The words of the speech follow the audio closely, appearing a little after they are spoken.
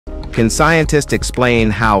Can scientists explain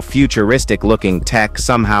how futuristic-looking tech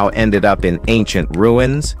somehow ended up in ancient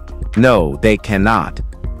ruins? No, they cannot.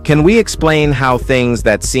 Can we explain how things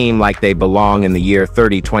that seem like they belong in the year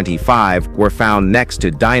 3025 were found next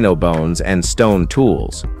to dino bones and stone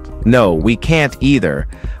tools? No, we can't either,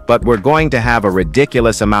 but we're going to have a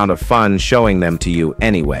ridiculous amount of fun showing them to you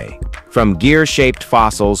anyway. From gear-shaped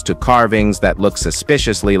fossils to carvings that look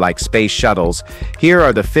suspiciously like space shuttles, here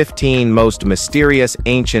are the 15 most mysterious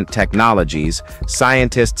ancient technologies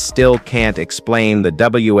scientists still can't explain the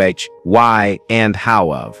WH, why, and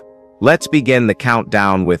how of. Let's begin the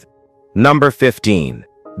countdown with number 15,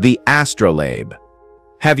 the astrolabe.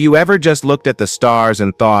 Have you ever just looked at the stars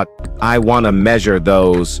and thought, I want to measure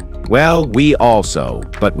those? Well, we also,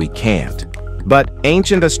 but we can't. But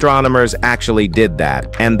ancient astronomers actually did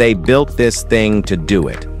that, and they built this thing to do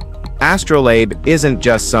it. Astrolabe isn't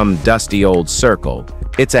just some dusty old circle,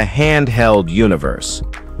 it's a handheld universe.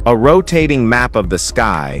 A rotating map of the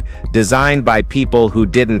sky, designed by people who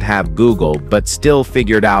didn't have Google but still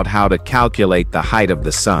figured out how to calculate the height of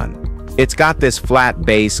the sun. It's got this flat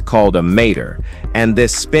base called a mater, and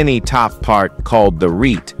this spinny top part called the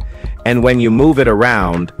rete. And when you move it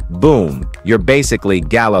around, boom, you're basically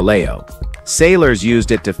Galileo. Sailors used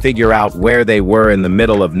it to figure out where they were in the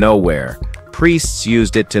middle of nowhere. Priests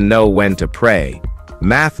used it to know when to pray.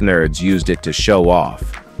 Math nerds used it to show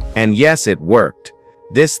off. And yes, it worked.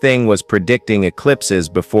 This thing was predicting eclipses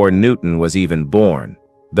before Newton was even born.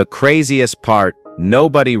 The craziest part,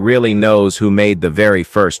 nobody really knows who made the very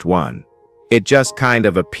first one. It just kind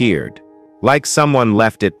of appeared. Like someone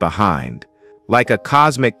left it behind. Like a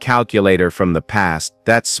cosmic calculator from the past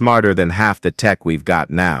that's smarter than half the tech we've got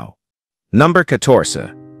now. Number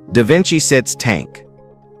 14. Da Vinci Sits Tank.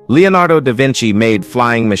 Leonardo da Vinci made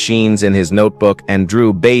flying machines in his notebook and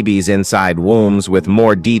drew babies inside wombs with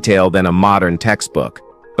more detail than a modern textbook.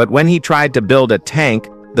 But when he tried to build a tank,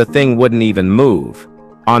 the thing wouldn't even move.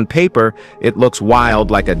 On paper, it looks wild,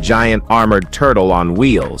 like a giant armored turtle on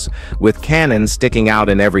wheels, with cannons sticking out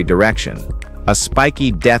in every direction. A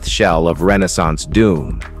spiky death shell of Renaissance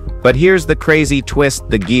doom. But here's the crazy twist: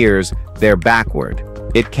 the gears, they're backward.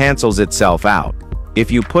 It cancels itself out.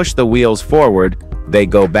 If you push the wheels forward, they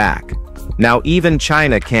go back. Now even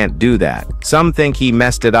China can't do that. Some think he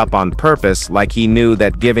messed it up on purpose, like he knew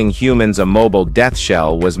that giving humans a mobile death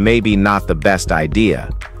shell was maybe not the best idea.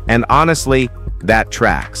 And honestly, that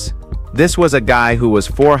tracks. This was a guy who was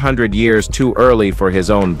 400 years too early for his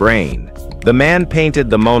own brain. The man painted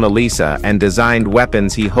the Mona Lisa and designed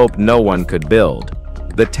weapons he hoped no one could build.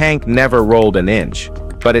 The tank never rolled an inch,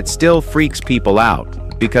 but it still freaks people out.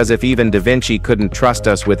 Because if even Da Vinci couldn't trust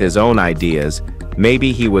us with his own ideas,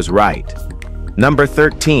 maybe he was right. Number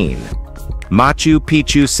 13. Machu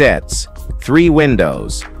Picchu Sets 3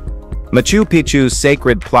 windows. Machu Picchu's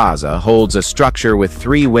sacred plaza holds a structure with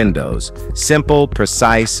 3 windows, simple,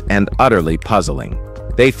 precise, and utterly puzzling.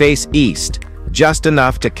 They face east, just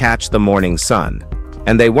enough to catch the morning sun,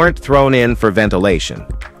 and they weren't thrown in for ventilation.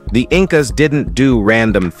 The Incas didn't do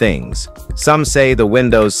random things. Some say the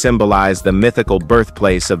windows symbolize the mythical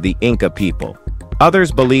birthplace of the Inca people.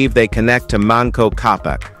 Others believe they connect to Manco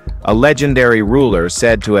Capac, a legendary ruler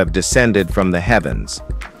said to have descended from the heavens.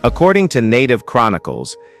 According to native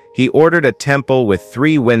chronicles, he ordered a temple with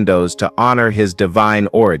 3 windows to honor his divine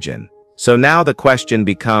origin. So now the question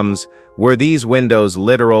becomes, were these windows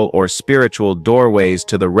literal or spiritual doorways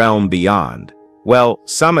to the realm beyond? Well,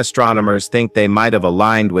 some astronomers think they might have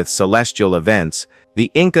aligned with celestial events.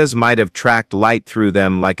 The Incas might have tracked light through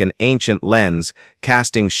them like an ancient lens,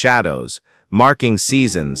 casting shadows, marking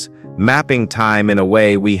seasons, mapping time in a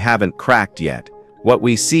way we haven't cracked yet. What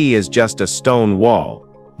we see is just a stone wall,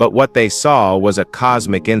 but what they saw was a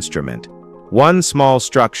cosmic instrument. One small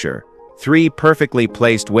structure, 3 perfectly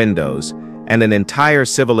placed windows, and an entire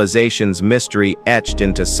civilization's mystery etched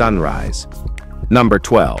into sunrise. Number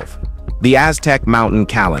 12. The Aztec Mountain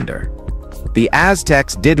Calendar. The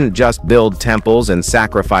Aztecs didn't just build temples and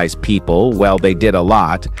sacrifice people. Well, they did a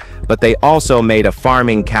lot, but they also made a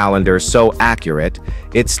farming calendar so accurate,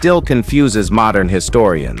 it still confuses modern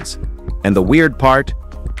historians. And the weird part?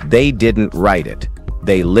 They didn't write it.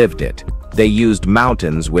 They lived it. They used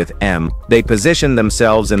mountains with M. They positioned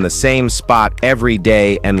themselves in the same spot every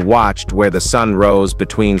day and watched where the sun rose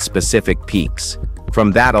between specific peaks.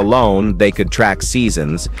 From that alone, they could track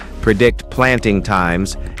seasons, predict planting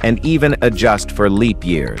times, and even adjust for leap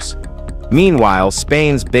years. Meanwhile,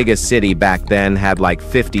 Spain's biggest city back then had like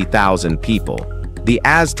 50,000 people. The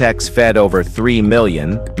Aztecs fed over 3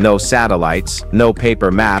 million, no satellites, no paper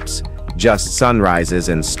maps, just sunrises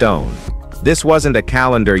and stone. This wasn't a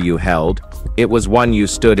calendar you held, it was one you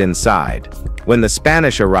stood inside. When the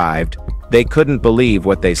Spanish arrived, they couldn't believe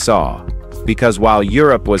what they saw. Because while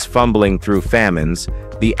Europe was fumbling through famines,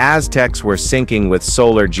 the Aztecs were sinking with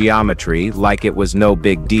solar geometry like it was no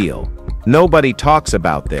big deal. Nobody talks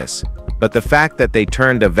about this, but the fact that they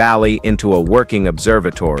turned a valley into a working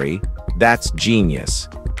observatory, that's genius.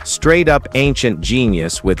 Straight up ancient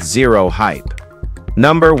genius with zero hype.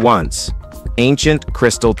 Number 1. Ancient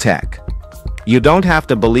crystal tech. You don't have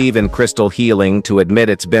to believe in crystal healing to admit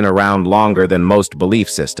it's been around longer than most belief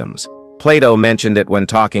systems. Plato mentioned it when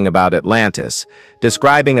talking about Atlantis,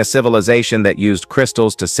 describing a civilization that used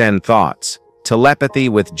crystals to send thoughts. Telepathy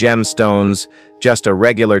with gemstones, just a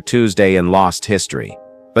regular Tuesday in lost history.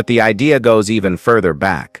 But the idea goes even further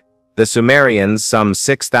back. The Sumerians, some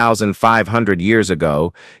 6,500 years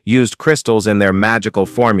ago, used crystals in their magical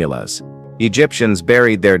formulas. Egyptians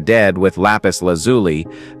buried their dead with lapis lazuli,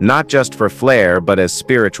 not just for flair but as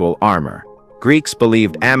spiritual armor. Greeks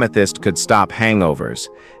believed amethyst could stop hangovers,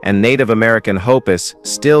 and Native American Hopis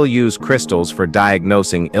still use crystals for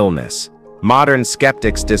diagnosing illness. Modern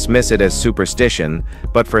skeptics dismiss it as superstition,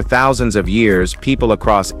 but for thousands of years, people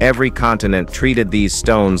across every continent treated these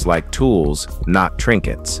stones like tools, not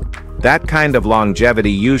trinkets. That kind of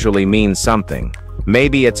longevity usually means something.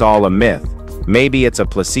 Maybe it's all a myth, maybe it's a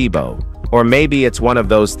placebo, or maybe it's one of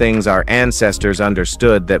those things our ancestors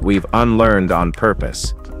understood that we've unlearned on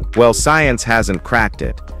purpose. Well, science hasn't cracked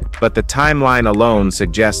it, but the timeline alone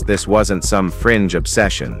suggests this wasn't some fringe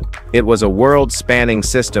obsession. It was a world-spanning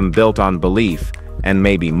system built on belief, and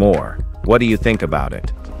maybe more. What do you think about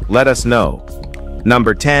it? Let us know.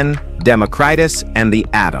 Number 10. Democritus and the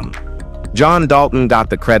atom. John Dalton got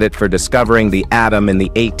the credit for discovering the atom in the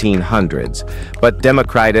 1800s, but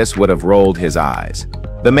Democritus would have rolled his eyes.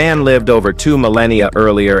 The man lived over 2 millennia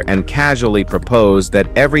earlier and casually proposed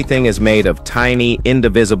that everything is made of tiny,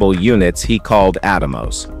 indivisible units he called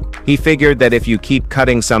atomos. He figured that if you keep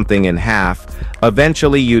cutting something in half,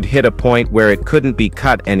 eventually you'd hit a point where it couldn't be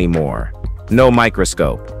cut anymore. No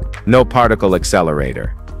microscope, no particle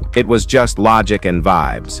accelerator. It was just logic and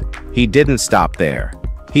vibes. He didn't stop there.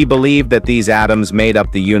 He believed that these atoms made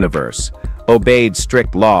up the universe, obeyed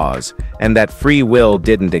strict laws, and that free will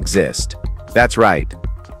didn't exist. That's right.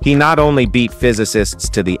 He not only beat physicists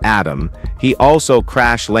to the atom, he also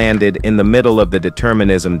crash-landed in the middle of the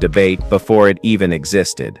determinism debate before it even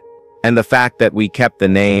existed. And the fact that we kept the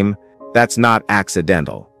name, that's not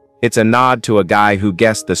accidental. It's a nod to a guy who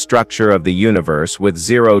guessed the structure of the universe with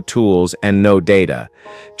zero tools and no data,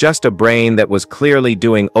 just a brain that was clearly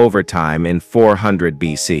doing overtime in 400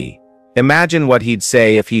 BC. Imagine what he'd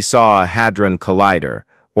say if he saw a Hadron Collider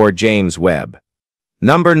or James Webb.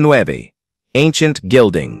 Number 9. Ancient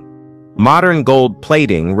gilding. Modern gold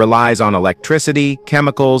plating relies on electricity,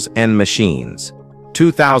 chemicals, and machines.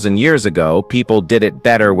 2,000 years ago, people did it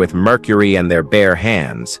better with mercury and their bare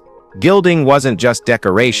hands. Gilding wasn't just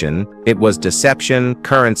decoration, it was deception,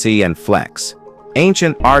 currency, and flex.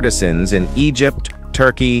 Ancient artisans in Egypt,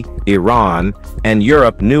 Turkey, Iran, and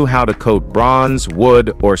Europe knew how to coat bronze,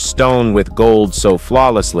 wood, or stone with gold so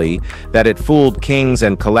flawlessly that it fooled kings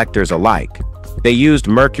and collectors alike. They used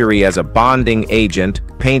mercury as a bonding agent,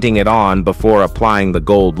 painting it on before applying the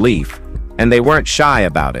gold leaf, and they weren't shy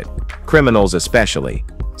about it, criminals especially.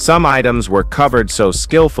 Some items were covered so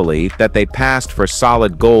skillfully that they passed for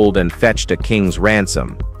solid gold and fetched a king's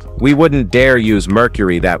ransom. We wouldn't dare use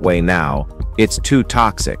mercury that way now, it's too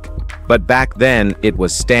toxic. But back then, it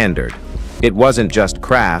was standard. It wasn't just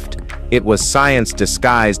craft, it was science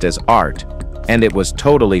disguised as art, and it was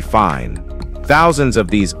totally fine. Thousands of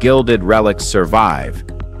these gilded relics survive.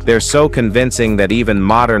 They're so convincing that even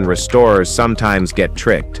modern restorers sometimes get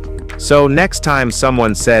tricked. So next time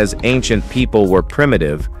someone says ancient people were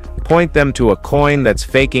primitive, point them to a coin that's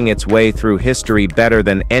faking its way through history better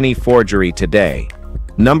than any forgery today.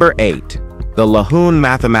 Number 8. The Lahun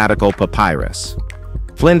Mathematical Papyrus.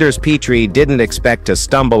 Flinders Petrie didn't expect to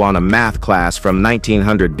stumble on a math class from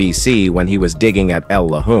 1900 BC when he was digging at El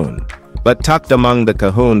Lahun. But tucked among the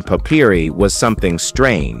Kahun papyri was something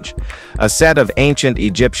strange, a set of ancient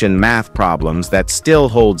Egyptian math problems that still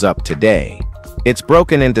holds up today. It's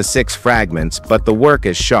broken into 6 fragments, but the work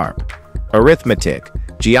is sharp. Arithmetic,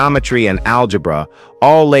 geometry, and algebra,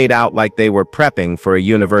 all laid out like they were prepping for a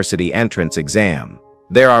university entrance exam.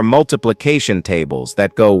 There are multiplication tables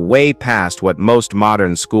that go way past what most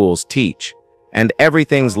modern schools teach, and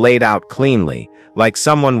everything's laid out cleanly, like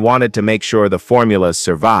someone wanted to make sure the formulas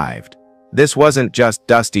survived. This wasn't just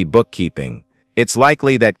dusty bookkeeping. It's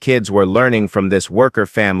likely that kids were learning from this worker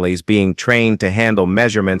families being trained to handle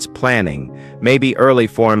measurements planning, maybe early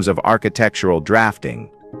forms of architectural drafting.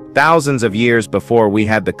 Thousands of years before we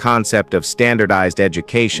had the concept of standardized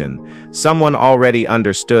education, someone already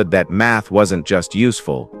understood that math wasn't just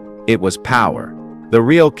useful, it was power. The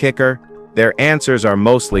real kicker? Their answers are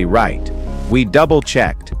mostly right. We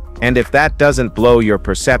double-checked, and if that doesn't blow your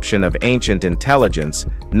perception of ancient intelligence,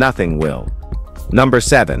 nothing will. Number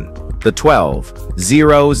 7. The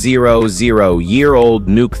 12,000-year-old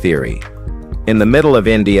nuke theory. In the middle of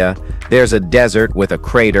India, there's a desert with a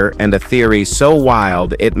crater and a theory so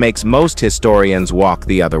wild it makes most historians walk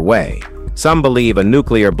the other way. Some believe a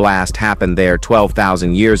nuclear blast happened there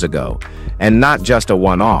 12,000 years ago, and not just a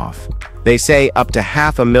one-off. They say up to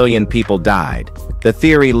 500,000 people died. The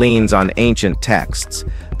theory leans on ancient texts,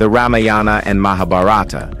 the Ramayana and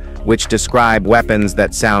Mahabharata, which describe weapons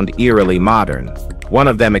that sound eerily modern. One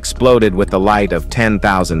of them exploded with the light of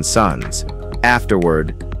 10,000 suns.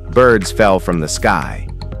 Afterward, birds fell from the sky.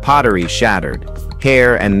 Pottery shattered.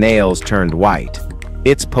 Hair and nails turned white.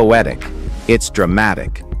 It's poetic. It's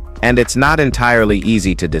dramatic. And it's not entirely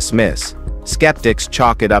easy to dismiss. Skeptics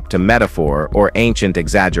chalk it up to metaphor or ancient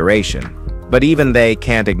exaggeration. But even they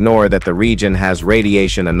can't ignore that the region has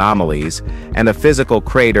radiation anomalies and a physical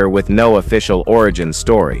crater with no official origin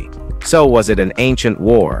story. So was it an ancient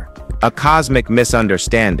war, a cosmic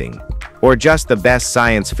misunderstanding, or just the best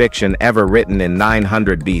science fiction ever written in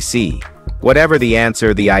 900 BC? Whatever the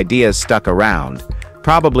answer, the ideas stuck around,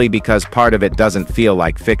 probably because part of it doesn't feel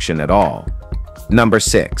like fiction at all. Number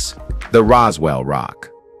 6. The Roswell Rock.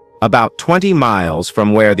 About 20 miles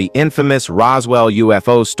from where the infamous Roswell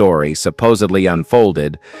UFO story supposedly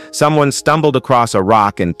unfolded, someone stumbled across a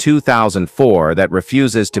rock in 2004 that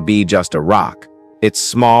refuses to be just a rock. It's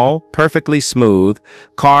small, perfectly smooth,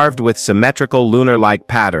 carved with symmetrical lunar-like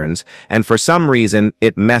patterns, and for some reason,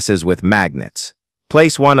 it messes with magnets.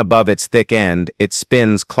 Place one above its thick end, it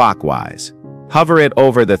spins clockwise. Hover it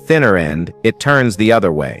over the thinner end, it turns the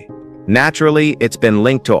other way. Naturally, it's been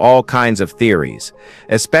linked to all kinds of theories,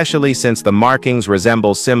 especially since the markings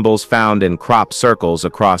resemble symbols found in crop circles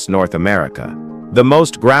across North America. The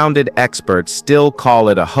most grounded experts still call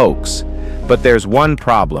it a hoax, but there's one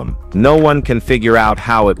problem: no one can figure out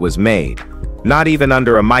how it was made. Not even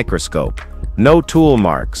under a microscope. No tool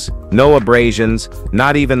marks, no abrasions,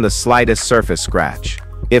 not even the slightest surface scratch.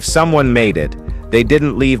 If someone made it, they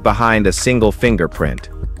didn't leave behind a single fingerprint.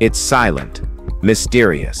 It's silent,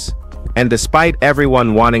 mysterious. And despite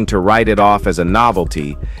everyone wanting to write it off as a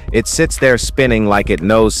novelty, it sits there spinning like it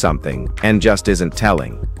knows something and just isn't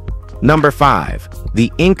telling. Number 5.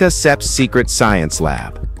 The Inca Seps Secret Science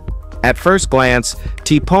Lab. At first glance,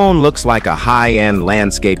 Tipon looks like a high-end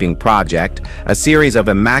landscaping project, a series of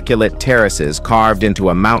immaculate terraces carved into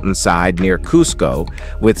a mountainside near Cusco,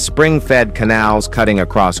 with spring-fed canals cutting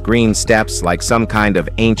across green steppes like some kind of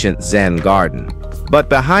ancient Zen garden. But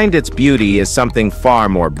behind its beauty is something far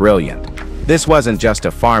more brilliant. This wasn't just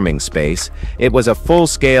a farming space, it was a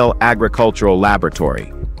full-scale agricultural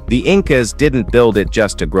laboratory. The Incas didn't build it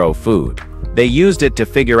just to grow food. They used it to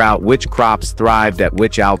figure out which crops thrived at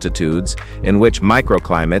which altitudes, in which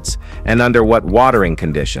microclimates, and under what watering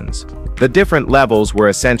conditions. The different levels were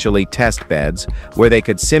essentially test beds, where they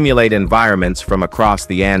could simulate environments from across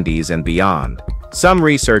the Andes and beyond. Some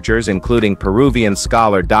researchers, including Peruvian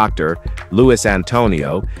scholar Dr. Luis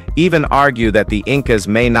Antonio, even argue that the Incas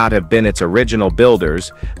may not have been its original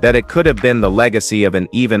builders, that it could have been the legacy of an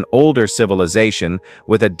even older civilization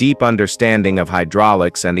with a deep understanding of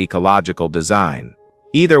hydraulics and ecological design.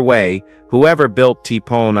 Either way, whoever built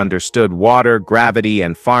Tipon understood water, gravity,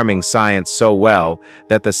 and farming science so well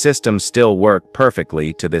that the systems still work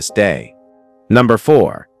perfectly to this day. Number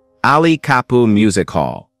 4. Ali Kapu Music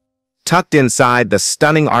Hall. Tucked inside the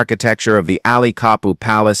stunning architecture of the Ali Kapu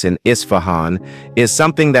Palace in Isfahan is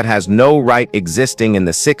something that has no right existing in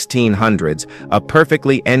the 1600s, a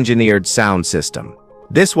perfectly engineered sound system.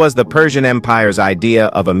 This was the Persian Empire's idea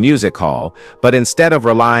of a music hall, but instead of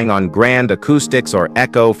relying on grand acoustics or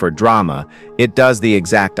echo for drama, it does the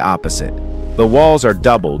exact opposite. The walls are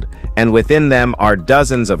doubled, and within them are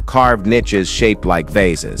dozens of carved niches shaped like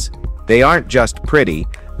vases. They aren't just pretty,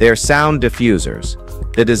 they're sound diffusers.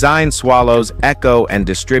 The design swallows echo and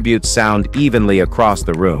distributes sound evenly across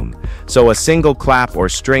the room, so a single clap or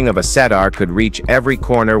string of a setar could reach every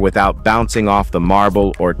corner without bouncing off the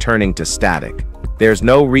marble or turning to static. There's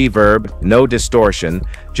no reverb, no distortion,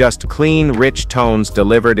 just clean, rich tones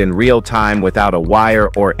delivered in real time without a wire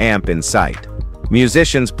or amp in sight.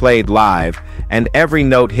 Musicians played live, and every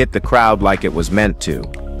note hit the crowd like it was meant to.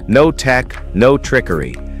 No tech, no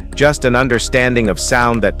trickery. Just an understanding of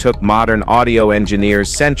sound that took modern audio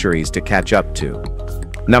engineers centuries to catch up to.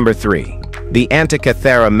 Number 3. The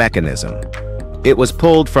Antikythera mechanism. It was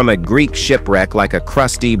pulled from a Greek shipwreck like a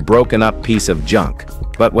crusty, broken-up piece of junk.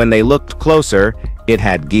 But when they looked closer, it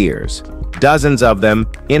had gears. Dozens of them,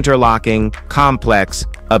 interlocking, complex,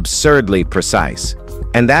 absurdly precise.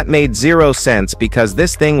 And that made zero sense because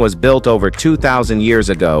this thing was built over 2,000 years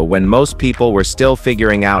ago when most people were still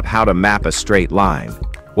figuring out how to map a straight line.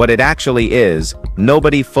 What it actually is,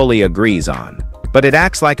 nobody fully agrees on. But it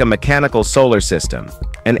acts like a mechanical solar system,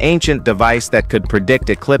 an ancient device that could predict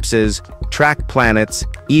eclipses, track planets,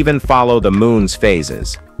 even follow the moon's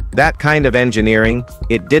phases. That kind of engineering,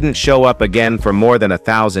 it didn't show up again for more than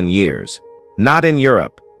 1,000 years. Not in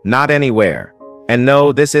Europe, not anywhere. And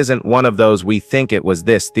no, this isn't one of those "we think it was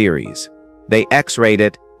this" theories. They X-rayed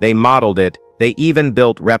it, they modeled it, they even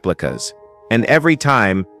built replicas. And every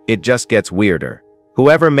time, it just gets weirder.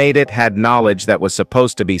 Whoever made it had knowledge that was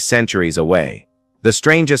supposed to be centuries away. The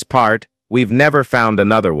strangest part, we've never found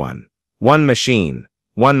another one. One machine,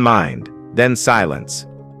 one mind, then silence.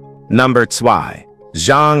 Number 2.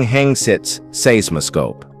 Zhang Hengsit's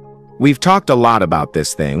seismoscope. We've talked a lot about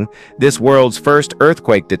this thing. This world's first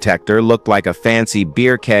earthquake detector looked like a fancy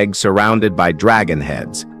beer keg surrounded by dragon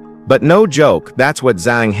heads. But no joke, that's what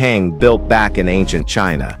Zhang Heng built back in ancient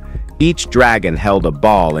China. Each dragon held a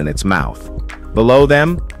ball in its mouth. Below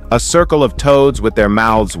them, a circle of toads with their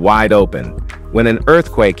mouths wide open. When an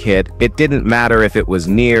earthquake hit, it didn't matter if it was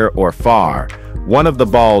near or far. One of the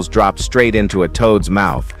balls dropped straight into a toad's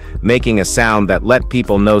mouth, making a sound that let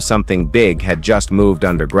people know something big had just moved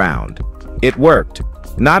underground. It worked.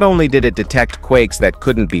 Not only did it detect quakes that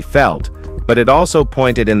couldn't be felt, but it also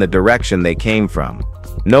pointed in the direction they came from.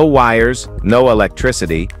 No wires, no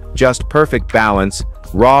electricity, just perfect balance,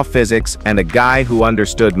 raw physics, and a guy who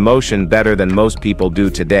understood motion better than most people do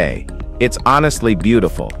today. It's honestly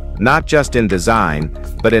beautiful, not just in design,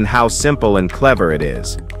 but in how simple and clever it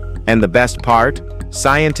is. And the best part?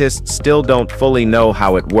 Scientists still don't fully know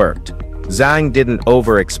how it worked. Zhang didn't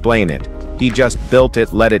over-explain it. He just built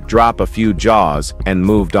it, let it drop a few jaws, and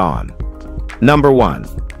moved on. Number 1.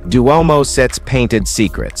 Duomo sets painted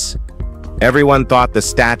secrets. Everyone thought the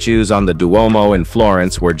statues on the Duomo in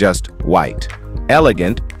Florence were just white.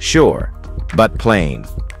 Elegant, sure, but plain.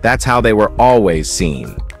 That's how they were always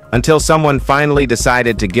seen. Until someone finally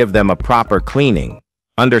decided to give them a proper cleaning.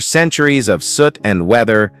 Under centuries of soot and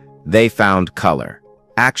weather, they found color.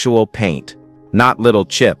 Actual paint. Not little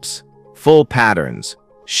chips. Full patterns.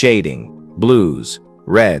 Shading. Blues.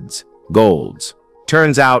 Reds. Golds.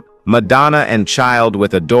 Turns out, Madonna and Child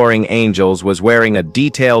with adoring angels was wearing a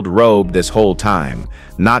detailed robe this whole time,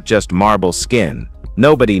 not just marble skin.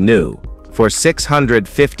 Nobody knew. For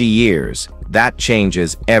 650 years, that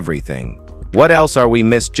changes everything. What else are we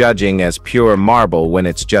misjudging as pure marble when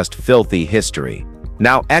it's just filthy history?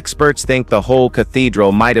 Now experts think the whole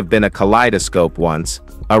cathedral might have been a kaleidoscope once,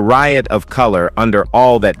 a riot of color under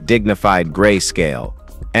all that dignified grayscale.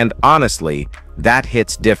 And honestly, that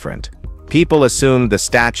hits different. People assumed the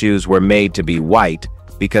statues were made to be white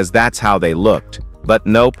because that's how they looked. But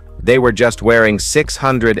nope, they were just wearing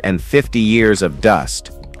 650 years of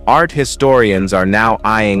dust. Art historians are now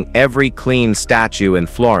eyeing every clean statue in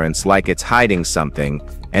Florence like it's hiding something,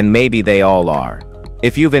 and maybe they all are.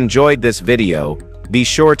 If you've enjoyed this video, be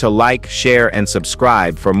sure to like, share, and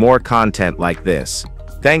subscribe for more content like this.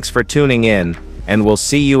 Thanks for tuning in, and we'll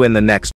see you in the next